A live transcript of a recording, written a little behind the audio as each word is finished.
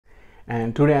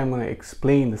and today I'm going to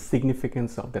explain the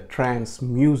significance of the trance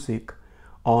music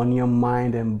on your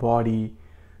mind and body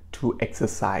to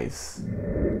exercise.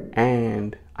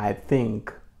 And I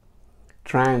think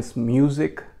trance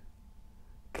music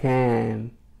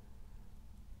can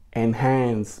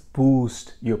enhance,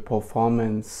 boost your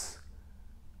performance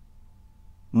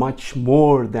much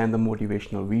more than the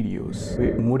motivational videos.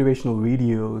 Motivational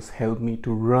videos help me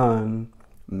to run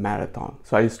marathon.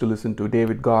 So I used to listen to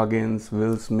David Goggins,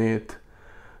 Will Smith,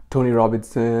 Tony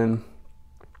Robinson,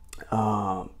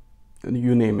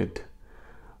 you name it,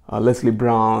 Leslie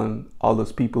Brown, all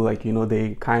those people, like, you know,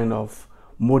 they kind of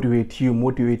motivate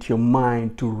your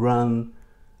mind to run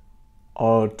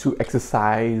or to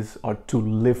exercise or to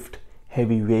lift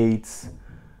heavy weights,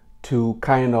 to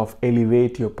kind of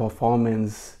elevate your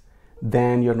performance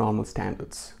than your normal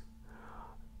standards.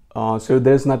 So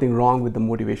there's nothing wrong with the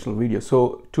motivational video.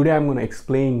 So today I'm going to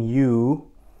explain you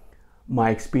my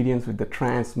experience with the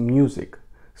trance music.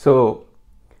 So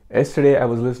yesterday I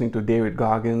was listening to David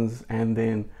Goggins, and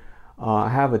then I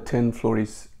have a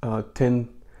 10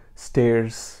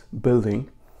 stairs building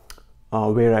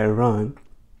where I run.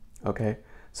 Okay,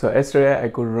 so yesterday I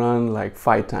could run like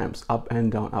 5 times up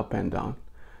and down,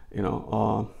 you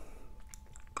know,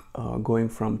 going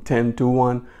from 10 to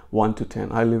 1, 1 to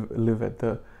 10. I live at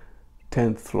the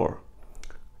 10th floor,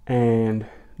 and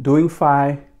doing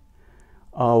 5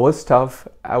 was tough.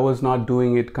 I was not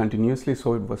doing it continuously,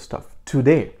 so it was tough.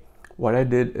 Today what I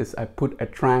did is I put a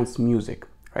trance music,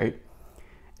 right,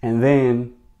 and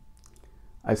then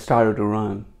I started to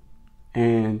run,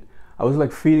 and I was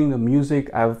like feeling the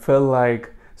music. I felt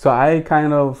like, so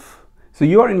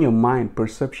you are in your mind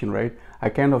perception, right? I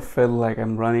kind of felt like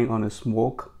I'm running on a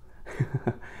smoke.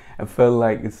 I felt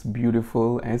like it's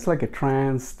beautiful, and it's like a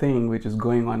trance thing which is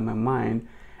going on in my mind,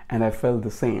 and I felt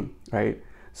the same, right?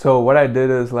 So what I did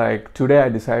is, like, today I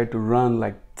decided to run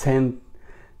like 10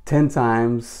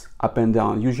 times up and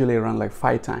down. Usually I run like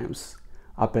 5 times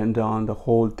up and down the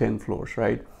whole 10 floors,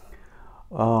 right?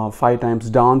 5 times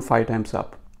down, 5 times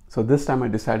up. So this time I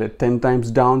decided 10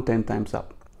 times down, 10 times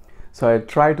up. So I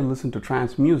tried to listen to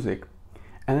trance music,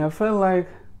 and I felt like,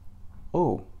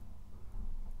 oh,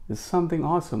 it's something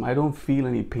awesome. I don't feel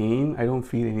any pain. I don't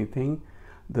feel anything.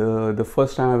 The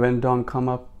first time I went down, come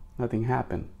up, nothing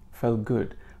happened. Felt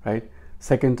good, right?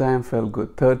 Second time felt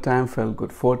good. Third time felt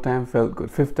good. Fourth time felt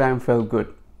good. Fifth time felt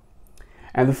good.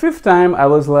 And the 5th time I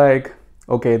was like,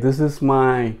 okay, this is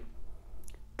my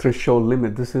threshold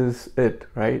limit. This is it,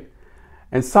 right?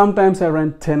 And sometimes I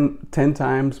ran 10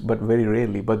 times, but very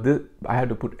rarely. But I had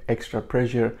to put extra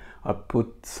pressure or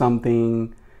put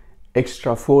something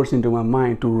extra force into my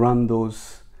mind to run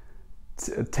those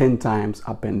 10 times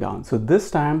up and down. So this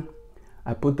time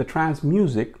I put the trance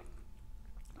music,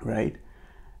 right?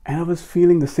 And I was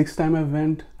feeling, the 6th time I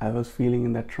went, I was feeling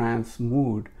in that trance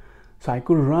mood. So I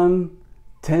could run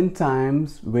 10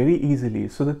 times very easily.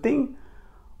 So the thing,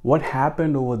 what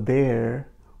happened over there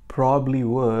probably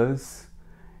was,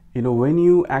 you know, when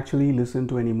you actually listen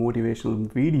to any motivational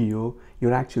video,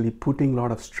 you're actually putting a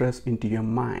lot of stress into your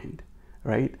mind,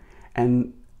 right?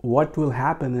 And what will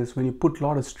happen is, when you put a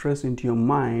lot of stress into your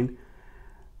mind,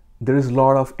 there is a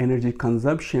lot of energy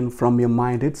consumption from your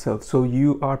mind itself. So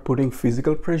you are putting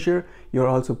physical pressure, you're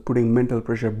also putting mental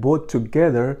pressure. Both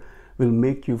together will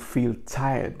make you feel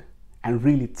tired, and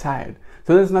really tired.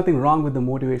 So there's nothing wrong with the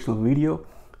motivational video.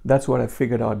 That's what I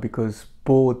figured out, because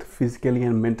both physically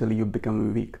and mentally you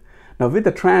become weak. Now with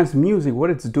the trance music, what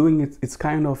it's doing, it's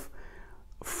kind of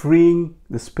freeing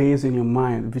the space in your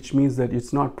mind, which means that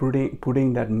it's not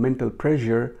putting that mental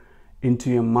pressure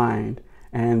into your mind,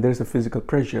 and there's a physical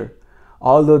pressure.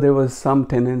 Although there was some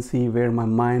tendency where my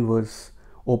mind was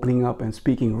opening up and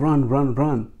speaking, run, run,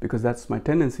 run, because that's my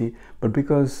tendency. But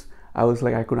because I was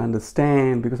like, I could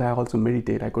understand, because I also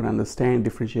meditate, I could understand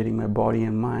differentiating my body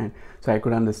and mind. So I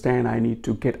could understand I need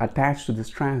to get attached to this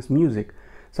trance music.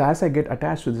 So as I get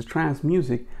attached to this trance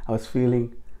music, I was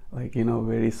feeling like, you know,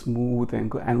 very smooth and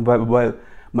good. And while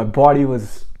my body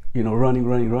was, you know,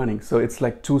 running. So it's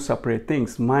like 2 separate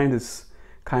things. Mind is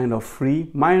kind of free.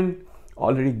 Mind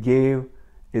already gave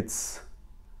its,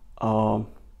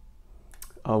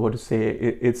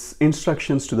 its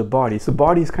instructions to the body. So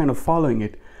body is kind of following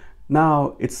it.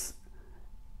 Now it's,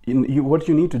 what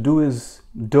you need to do is,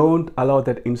 don't allow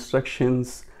that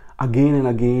instructions again and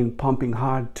again pumping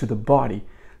hard to the body.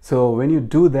 So when you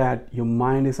do that, your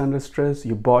mind is under stress,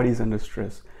 your body is under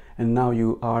stress, and now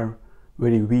you are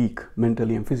very weak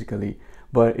mentally and physically.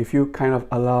 But if you kind of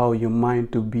allow your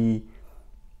mind to be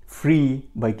free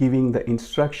by giving the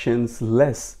instructions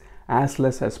as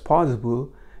less as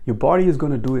possible, your body is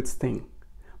going to do its thing.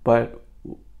 But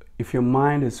if your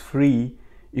mind is free,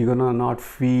 you're gonna not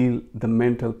feel the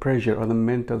mental pressure or the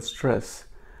mental stress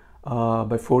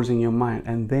by forcing your mind.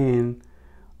 And then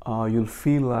you'll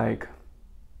feel like,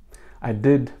 I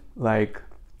did like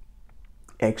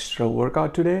extra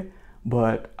workout today,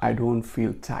 but I don't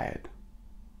feel tired.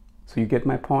 So you get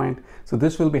my point? So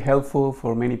this will be helpful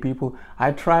for many people.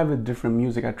 I try with different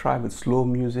music. I try with slow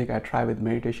music. I try with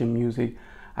meditation music.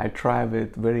 I try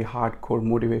with very hardcore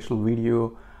motivational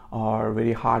video or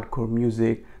very hardcore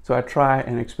music. So I try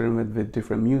and experiment with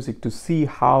different music to see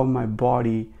how my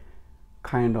body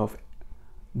kind of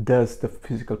does the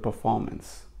physical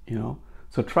performance, you know.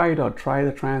 So try it out. Try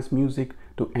the trance music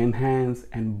to enhance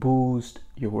and boost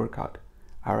your workout.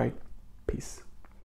 All right, peace.